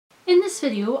In this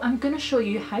video, I'm going to show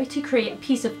you how to create a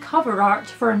piece of cover art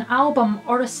for an album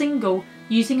or a single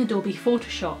using Adobe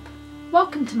Photoshop.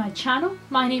 Welcome to my channel.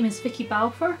 My name is Vicki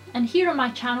Balfour, and here on my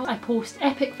channel I post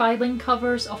epic violin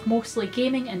covers of mostly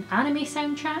gaming and anime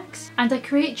soundtracks, and I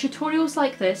create tutorials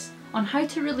like this on how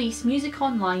to release music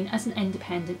online as an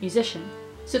independent musician.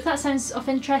 So if that sounds of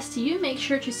interest to you, make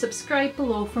sure to subscribe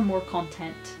below for more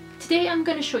content. Today I'm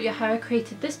going to show you how I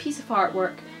created this piece of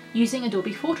artwork using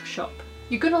Adobe Photoshop.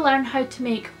 You're going to learn how to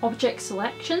make object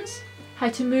selections, how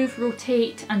to move,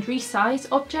 rotate and resize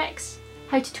objects,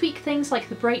 how to tweak things like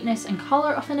the brightness and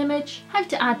colour of an image, how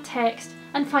to add text,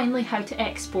 and finally how to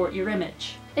export your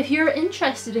image. If you're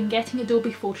interested in getting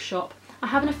Adobe Photoshop, I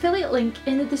have an affiliate link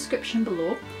in the description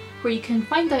below where you can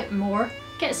find out more,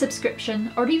 get a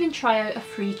subscription, or even try out a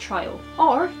free trial.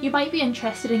 Or you might be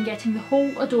interested in getting the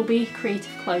whole Adobe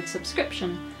Creative Cloud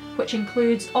subscription, which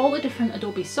includes all the different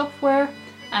Adobe software,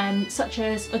 such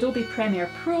as Adobe Premiere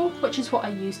Pro, which is what I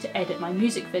use to edit my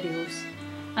music videos.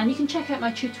 And you can check out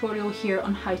my tutorial here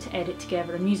on how to edit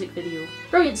together a music video.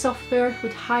 Brilliant software,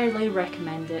 would highly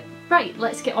recommend it. Right,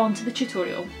 let's get on to the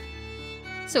tutorial.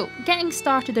 So, getting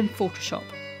started in Photoshop.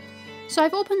 So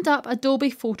I've opened up Adobe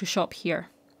Photoshop here.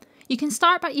 You can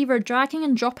start by either dragging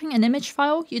and dropping an image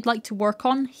file you'd like to work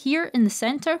on here in the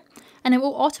centre, and it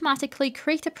will automatically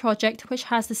create a project which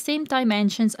has the same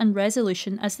dimensions and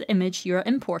resolution as the image you are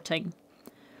importing.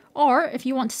 Or if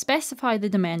you want to specify the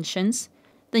dimensions,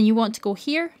 then you want to go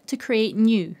here to create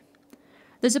new.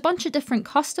 There's a bunch of different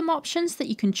custom options that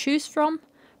you can choose from,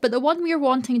 but the one we are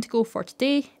wanting to go for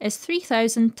today is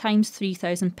 3000 ×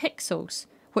 3000 pixels,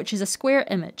 which is a square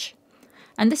image.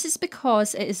 And this is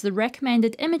because it is the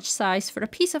recommended image size for a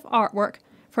piece of artwork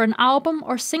for an album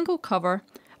or single cover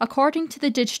according to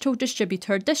the digital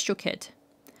distributor DistroKid.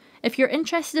 If you're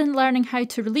interested in learning how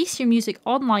to release your music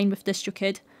online with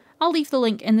DistroKid, I'll leave the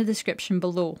link in the description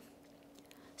below.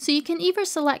 So you can either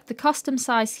select the custom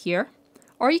size here,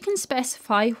 or you can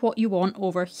specify what you want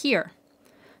over here.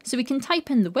 So we can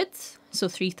type in the width, so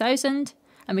 3000,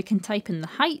 and we can type in the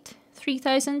height,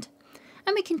 3000,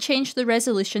 and we can change the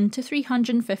resolution to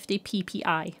 350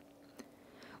 ppi.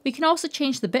 We can also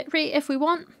change the bitrate if we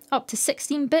want, up to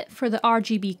 16-bit for the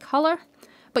RGB colour,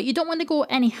 but you don't want to go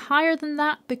any higher than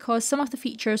that because some of the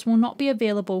features will not be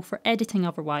available for editing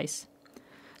otherwise.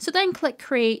 So then click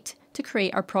Create to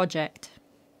create our project.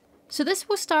 So this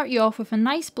will start you off with a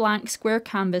nice blank square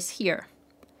canvas here.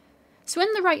 So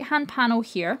in the right hand panel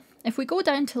here, if we go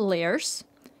down to Layers,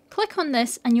 click on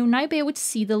this and you'll now be able to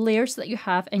see the layers that you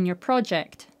have in your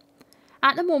project.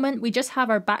 At the moment we just have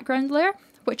our background layer,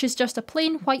 which is just a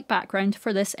plain white background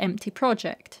for this empty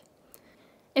project.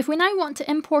 If we now want to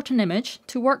import an image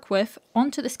to work with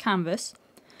onto this canvas,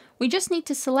 we just need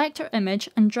to select our image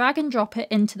and drag and drop it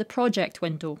into the project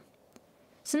window.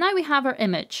 So now we have our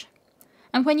image.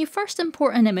 And when you first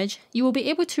import an image, you will be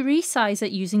able to resize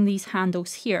it using these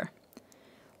handles here.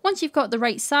 Once you've got the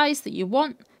right size that you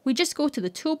want, we just go to the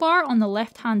toolbar on the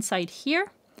left hand side here,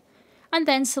 and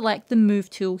then select the Move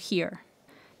tool here.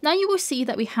 Now you will see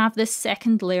that we have this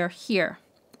second layer here.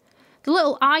 The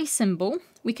little eye symbol,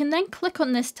 we can then click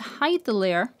on this to hide the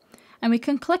layer, and we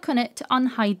can click on it to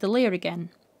unhide the layer again.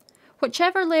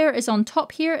 Whichever layer is on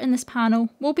top here in this panel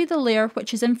will be the layer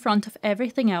which is in front of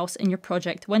everything else in your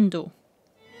project window.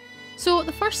 So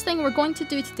the first thing we're going to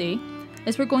do today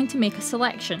is we're going to make a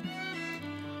selection.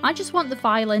 I just want the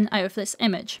violin out of this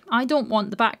image. I don't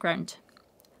want the background.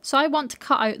 So I want to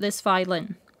cut out this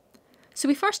violin. So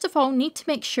we first of all need to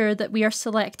make sure that we are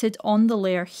selected on the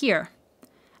layer here.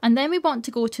 And then we want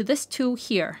to go to this tool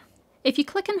here. If you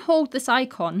click and hold this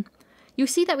icon, you'll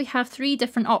see that we have three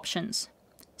different options.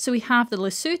 So we have the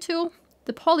lasso tool,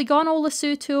 the polygonal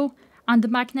lasso tool, and the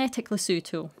magnetic lasso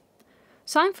tool.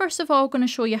 So I'm first of all going to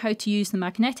show you how to use the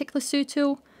magnetic lasso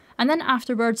tool, and then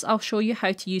afterwards I'll show you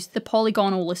how to use the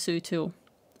polygonal lasso tool.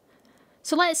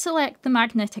 So let's select the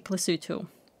magnetic lasso tool.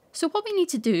 So what we need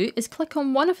to do is click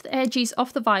on one of the edges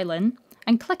of the violin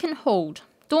and click and hold.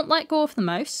 Don't let go of the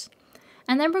mouse.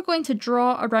 And then we're going to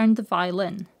draw around the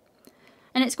violin.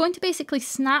 And it's going to basically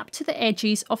snap to the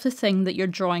edges of the thing that you're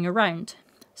drawing around.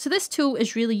 So this tool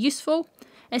is really useful.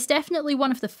 It's definitely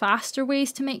one of the faster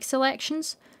ways to make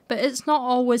selections, but it's not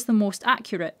always the most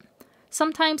accurate.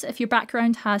 Sometimes if your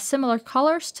background has similar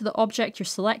colours to the object you're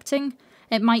selecting,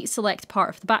 it might select part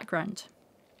of the background.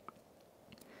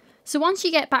 So once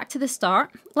you get back to the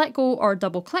start, let go or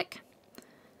double click,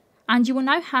 and you will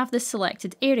now have this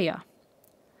selected area.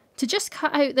 To just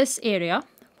cut out this area,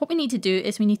 what we need to do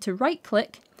is we need to right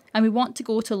click and we want to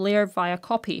go to Layer via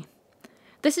Copy.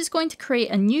 This is going to create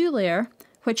a new layer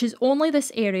which is only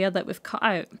this area that we've cut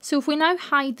out. So if we now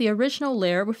hide the original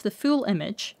layer with the full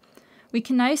image, we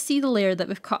can now see the layer that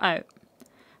we've cut out.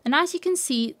 And as you can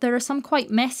see, there are some quite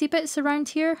messy bits around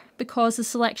here because the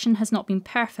selection has not been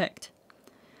perfect.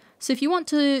 So if you want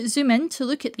to zoom in to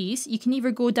look at these, you can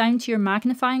either go down to your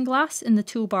magnifying glass in the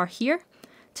toolbar here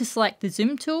to select the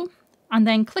zoom tool and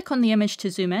then click on the image to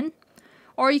zoom in,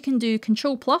 or you can do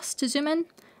Ctrl+ to zoom in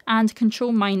and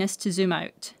Ctrl- to zoom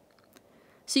out.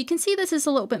 So you can see this is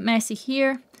a little bit messy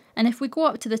here, and if we go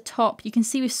up to the top, you can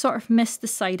see we've sort of missed the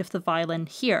side of the violin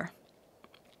here.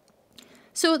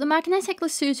 So the magnetic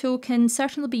lasso tool can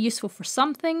certainly be useful for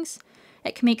some things.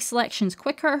 It can make selections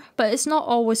quicker, but it's not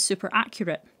always super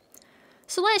accurate.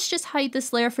 So let's just hide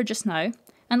this layer for just now,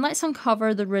 and let's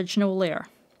uncover the original layer.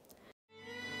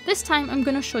 This time I'm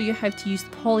going to show you how to use the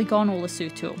polygonal lasso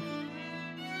tool.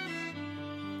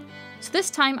 So this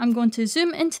time I'm going to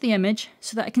zoom into the image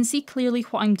so that I can see clearly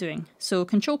what I'm doing, so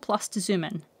Ctrl+ to zoom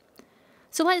in.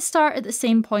 So let's start at the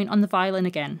same point on the violin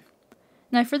again.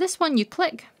 Now for this one you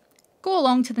click, go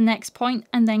along to the next point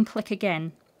and then click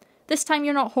again. This time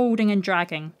you're not holding and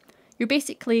dragging. You're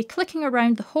basically clicking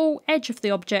around the whole edge of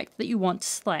the object that you want to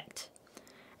select.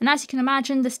 And as you can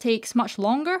imagine, this takes much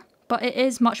longer, but it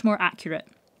is much more accurate.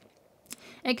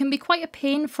 It can be quite a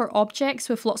pain for objects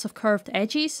with lots of curved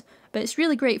edges, but it's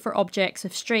really great for objects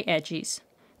with straight edges.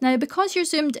 Now because you're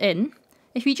zoomed in,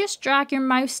 if you just drag your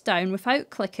mouse down without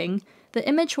clicking, the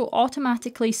image will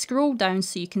automatically scroll down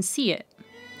so you can see it.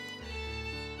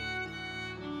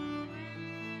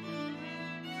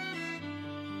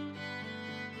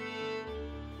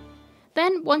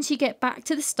 Then once you get back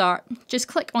to the start, just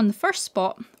click on the first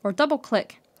spot or double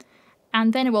click,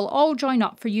 and then it will all join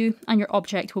up for you and your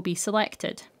object will be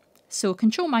selected. So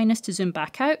Ctrl- to zoom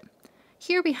back out.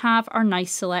 Here we have our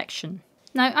nice selection.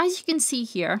 Now as you can see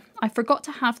here, I forgot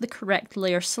to have the correct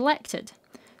layer selected.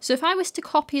 So if I was to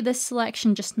copy this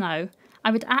selection just now,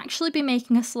 I would actually be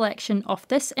making a selection of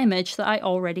this image that I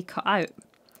already cut out.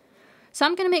 So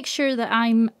I'm going to make sure that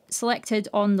I'm selected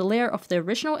on the layer of the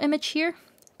original image here,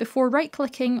 before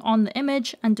right-clicking on the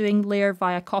image and doing layer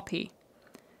via copy.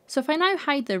 So if I now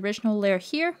hide the original layer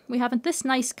here, we have this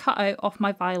nice cutout of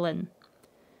my violin.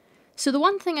 So the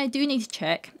one thing I do need to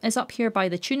check is up here by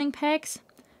the tuning pegs.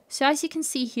 So as you can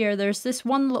see here, there's this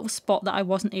one little spot that I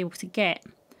wasn't able to get.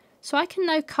 So I can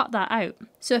now cut that out.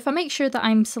 So if I make sure that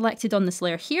I'm selected on this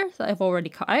layer here that I've already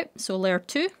cut out, so layer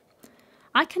 2,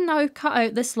 I can now cut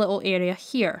out this little area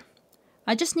here.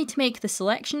 I just need to make the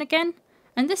selection again,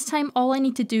 and this time all I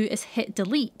need to do is hit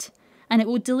delete, and it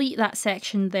will delete that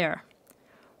section there.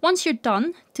 Once you're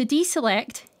done, to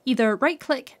deselect, either right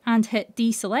click and hit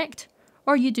deselect,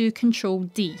 or you do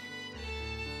Ctrl D.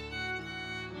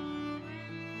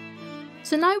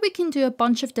 So now we can do a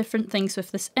bunch of different things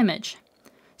with this image.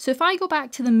 So if I go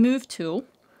back to the move tool,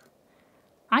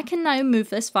 I can now move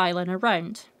this violin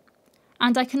around.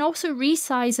 And I can also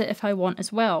resize it if I want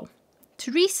as well.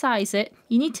 To resize it,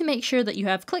 you need to make sure that you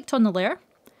have clicked on the layer,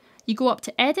 you go up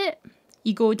to Edit,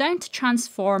 you go down to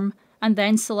Transform, and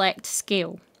then select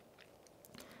Scale.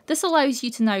 This allows you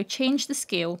to now change the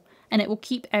scale, and it will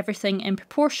keep everything in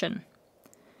proportion.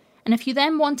 And if you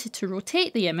then wanted to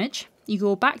rotate the image, you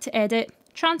go back to Edit,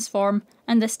 Transform,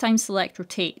 and this time select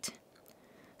Rotate.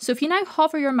 So if you now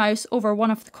hover your mouse over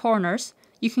one of the corners,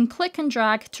 you can click and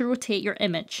drag to rotate your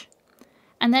image.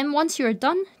 And then once you're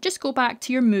done, just go back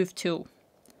to your Move tool.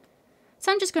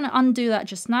 So I'm just going to undo that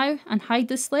just now and hide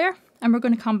this layer, and we're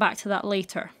going to come back to that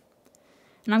later.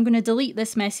 And I'm going to delete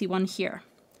this messy one here.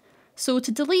 So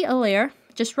to delete a layer,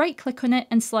 just right click on it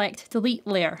and select Delete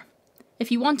Layer.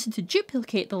 If you wanted to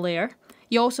duplicate the layer,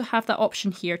 you also have that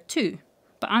option here too,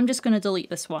 but I'm just going to delete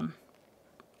this one.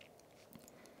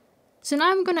 So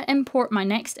now I'm going to import my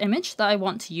next image that I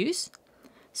want to use.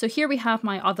 So here we have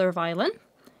my other violin,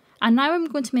 and now I'm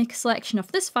going to make a selection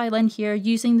of this violin here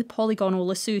using the polygonal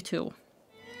lasso tool.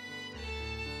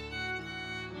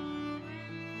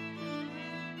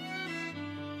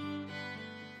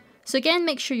 So again,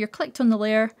 make sure you're clicked on the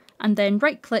layer and then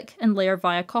right click and layer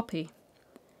via copy.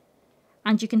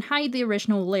 And you can hide the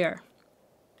original layer.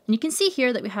 And you can see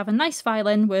here that we have a nice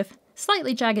violin with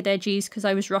slightly jagged edges because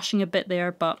I was rushing a bit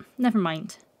there, but never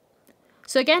mind.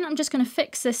 So again, I'm just going to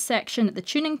fix this section at the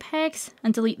tuning pegs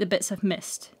and delete the bits I've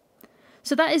missed.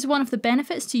 So that is one of the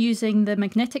benefits to using the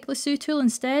magnetic lasso tool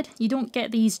instead. You don't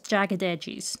get these jagged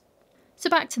edges. So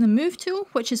back to the move tool,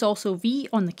 which is also V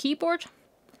on the keyboard.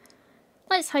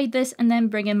 Let's hide this and then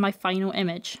bring in my final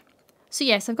image. So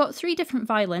yes, I've got 3 different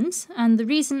violins, and the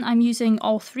reason I'm using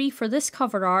all 3 for this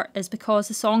cover art is because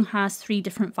the song has 3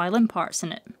 different violin parts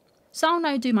in it. So I'll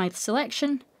now do my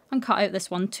selection and cut out this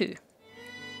one too.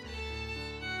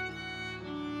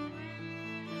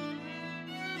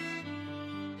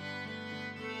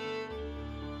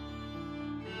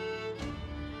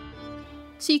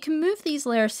 So you can move these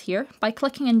layers here by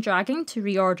clicking and dragging to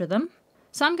reorder them.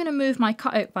 So I'm going to move my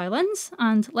cutout violins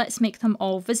and let's make them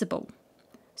all visible.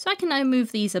 So I can now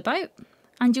move these about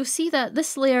and you'll see that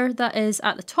this layer that is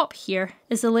at the top here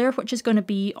is the layer which is going to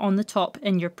be on the top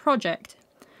in your project.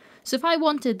 So if I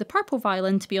wanted the purple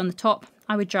violin to be on the top,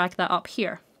 I would drag that up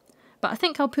here. But I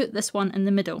think I'll put this one in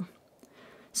the middle.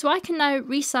 So I can now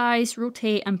resize,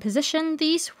 rotate and position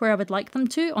these where I would like them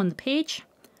to on the page.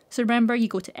 So remember, you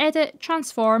go to Edit,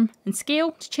 Transform and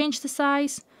Scale to change the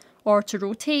size, or to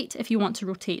rotate if you want to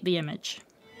rotate the image.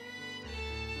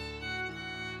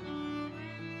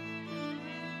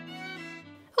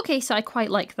 Okay, so I quite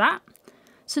like that.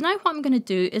 So now what I'm going to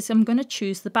do is I'm going to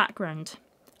choose the background.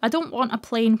 I don't want a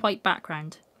plain white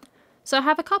background. So I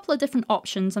have a couple of different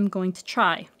options I'm going to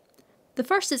try. The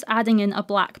first is adding in a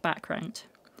black background.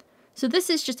 So this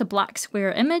is just a black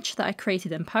square image that I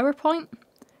created in PowerPoint.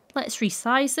 Let's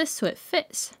resize this so it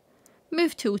fits.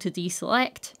 Move tool to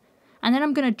deselect. And then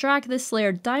I'm going to drag this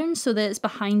layer down so that it's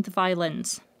behind the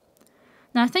violins.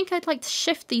 Now I think I'd like to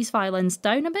shift these violins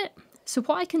down a bit. So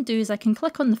what I can do is I can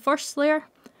click on the first layer,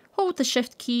 hold the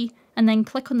shift key, and then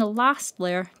click on the last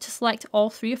layer to select all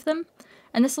three of them.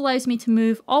 And this allows me to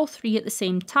move all three at the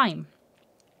same time.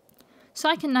 So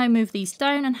I can now move these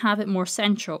down and have it more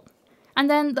central. And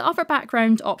then the other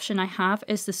background option I have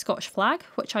is the Scottish flag,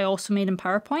 which I also made in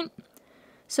PowerPoint.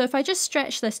 So if I just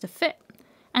stretch this to fit,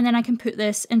 and then I can put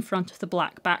this in front of the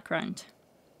black background.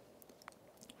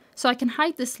 So I can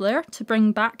hide this layer to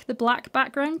bring back the black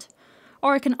background,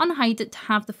 or I can unhide it to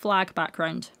have the flag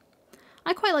background.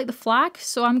 I quite like the flag,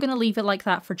 so I'm going to leave it like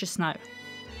that for just now.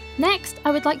 Next,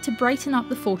 I would like to brighten up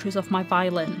the photos of my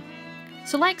violin.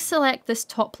 So let's select this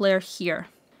top layer here.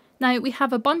 Now we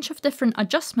have a bunch of different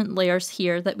adjustment layers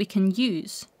here that we can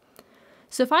use.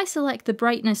 So if I select the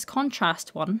brightness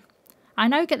contrast one, I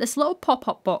now get this little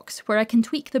pop-up box where I can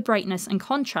tweak the brightness and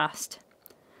contrast.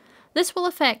 This will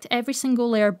affect every single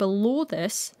layer below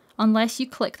this unless you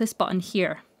click this button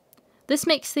here. This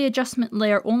makes the adjustment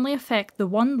layer only affect the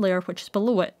one layer which is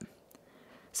below it.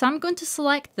 So I'm going to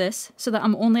select this so that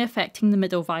I'm only affecting the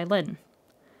middle violin.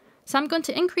 So I'm going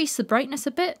to increase the brightness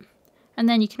a bit, and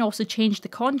then you can also change the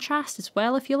contrast as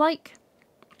well if you like.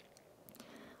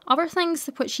 Other things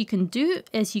which you can do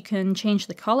is you can change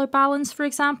the colour balance, for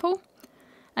example.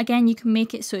 Again, you can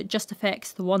make it so it just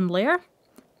affects the one layer.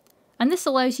 And this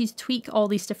allows you to tweak all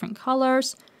these different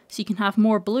colours. So you can have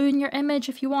more blue in your image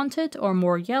if you wanted, or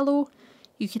more yellow.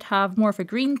 You could have more of a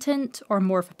green tint, or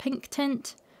more of a pink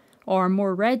tint, or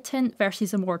more red tint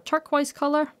versus a more turquoise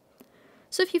colour.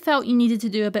 So if you felt you needed to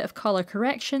do a bit of colour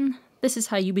correction, this is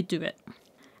how you would do it.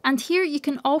 And here you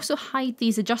can also hide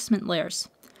these adjustment layers.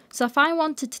 So if I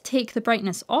wanted to take the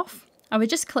brightness off, I would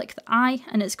just click the eye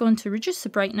and it's going to reduce the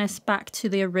brightness back to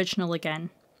the original again.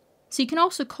 So you can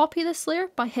also copy this layer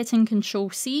by hitting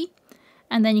Ctrl+C,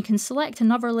 and then you can select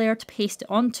another layer to paste it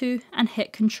onto and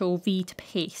hit Ctrl+V to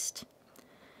paste.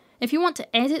 If you want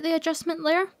to edit the adjustment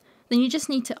layer, then you just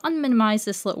need to unminimize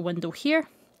this little window here.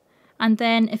 And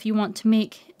then if you want to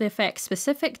make the effect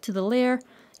specific to the layer,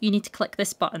 you need to click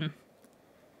this button.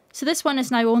 So this one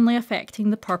is now only affecting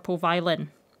the purple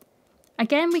violin.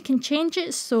 Again, we can change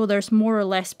it so there's more or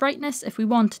less brightness if we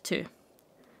wanted to.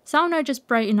 So I'll now just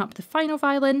brighten up the final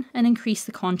violin and increase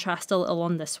the contrast a little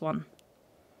on this one.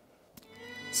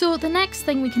 So the next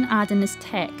thing we can add in is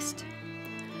text.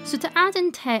 So to add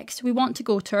in text, we want to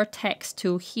go to our text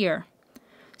tool here.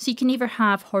 So you can either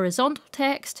have horizontal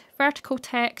text, vertical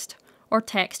text, or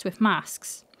text with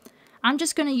masks. I'm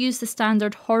just going to use the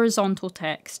standard horizontal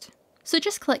text. So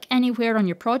just click anywhere on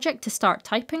your project to start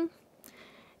typing.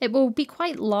 It will be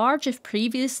quite large if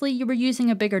previously you were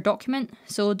using a bigger document,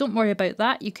 so don't worry about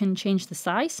that, you can change the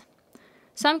size.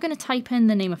 So I'm going to type in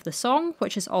the name of the song,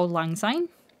 which is Auld Lang Syne.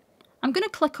 I'm going to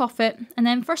click off it, and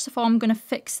then first of all I'm going to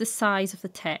fix the size of the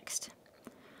text.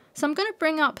 So I'm going to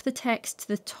bring up the text to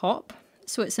the top,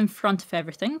 so it's in front of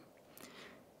everything.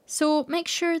 So make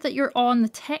sure that you're on the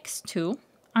text tool,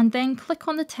 and then click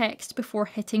on the text before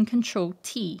hitting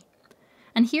Ctrl+T.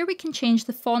 And here we can change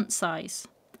the font size.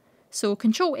 So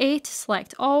Ctrl+A to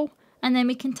select all, and then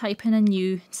we can type in a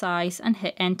new size and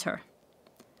hit enter.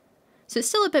 So it's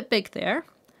still a bit big there.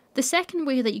 The second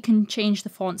way that you can change the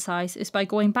font size is by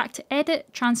going back to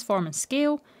Edit, Transform and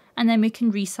Scale, and then we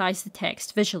can resize the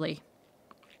text visually.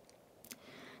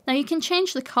 Now you can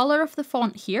change the colour of the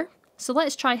font here, so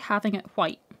let's try having it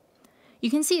white. You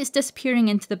can see it's disappearing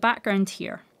into the background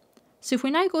here. So if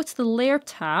we now go to the Layer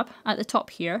tab at the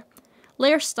top here,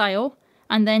 Layer Style,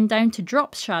 and then down to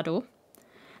Drop Shadow,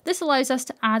 this allows us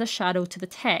to add a shadow to the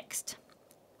text.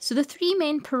 So the three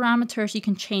main parameters you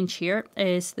can change here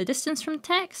is the distance from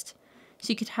text,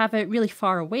 So you could have it really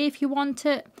far away if you want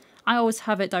it. I always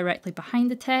have it directly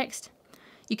behind the text.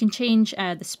 You can change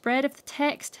the spread of the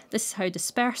text. This is how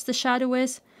dispersed the shadow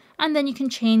is. And then you can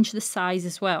change the size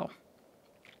as well.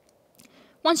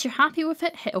 Once you're happy with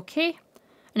it, hit OK.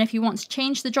 And if you want to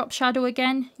change the drop shadow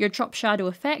again, your drop shadow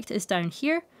effect is down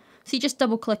here. So you just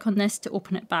double click on this to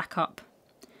open it back up.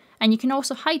 And you can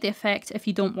also hide the effect if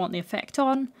you don't want the effect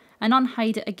on, and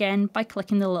unhide it again by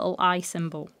clicking the little eye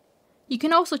symbol. You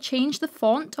can also change the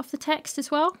font of the text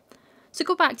as well. So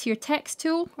go back to your text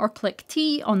tool or click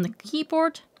T on the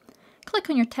keyboard. Click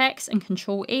on your text and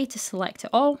Ctrl A to select it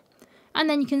all. And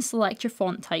then you can select your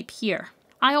font type here.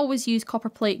 I always use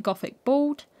Copperplate Gothic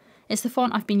Bold. It's the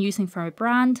font I've been using for my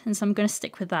brand, and so I'm going to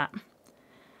stick with that.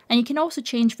 And you can also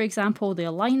change, for example, the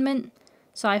alignment.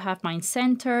 So I have mine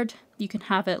centered. You can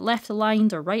have it left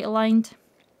aligned or right aligned.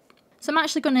 So I'm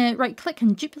actually going to right click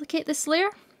and duplicate this layer.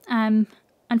 And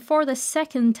for this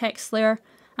second text layer,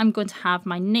 I'm going to have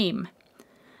my name.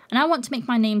 And I want to make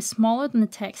my name smaller than the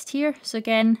text here. So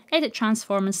again, edit,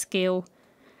 transform and scale.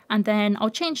 And then I'll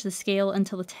change the scale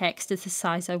until the text is the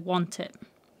size I want it.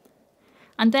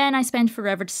 And then I spend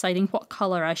forever deciding what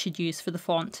colour I should use for the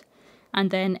font,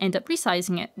 and then end up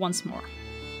resizing it once more.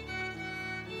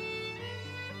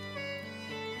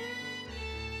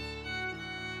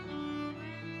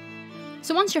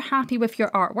 So once you're happy with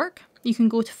your artwork, you can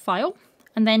go to File,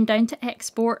 and then down to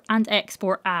Export and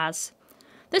Export As.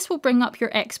 This will bring up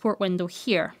your export window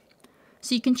here.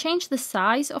 So you can change the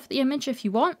size of the image if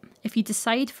you want. If you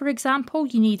decide, for example,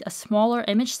 you need a smaller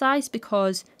image size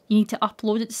because you need to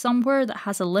upload it somewhere that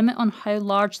has a limit on how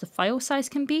large the file size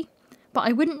can be. But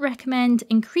I wouldn't recommend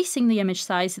increasing the image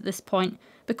size at this point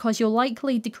because you'll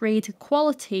likely degrade the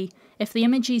quality if the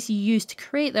images you used to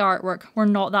create the artwork were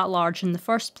not that large in the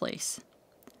first place.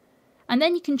 And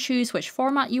then you can choose which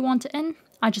format you want it in.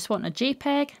 I just want a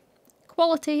JPEG,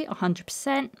 quality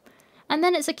 100%, and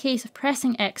then it's a case of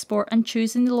pressing export and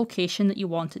choosing the location that you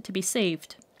want it to be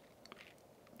saved.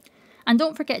 And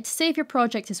don't forget to save your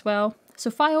project as well, so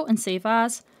File and Save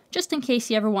As, just in case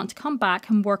you ever want to come back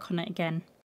and work on it again.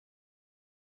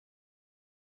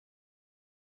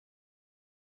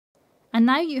 And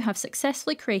now you have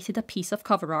successfully created a piece of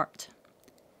cover art.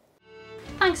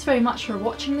 Thanks very much for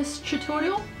watching this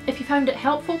tutorial. If you found it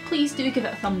helpful, please do give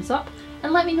it a thumbs up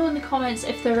and let me know in the comments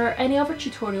if there are any other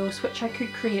tutorials which I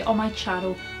could create on my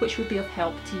channel which would be of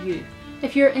help to you.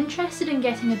 If you're interested in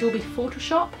getting Adobe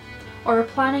Photoshop or are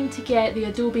planning to get the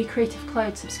Adobe Creative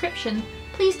Cloud subscription,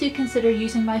 please do consider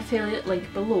using my affiliate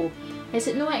link below. It's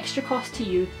at no extra cost to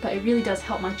you, but it really does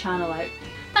help my channel out.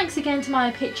 Thanks again to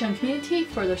my Patreon community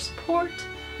for their support,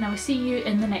 and I will see you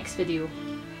in the next video.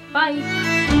 Bye!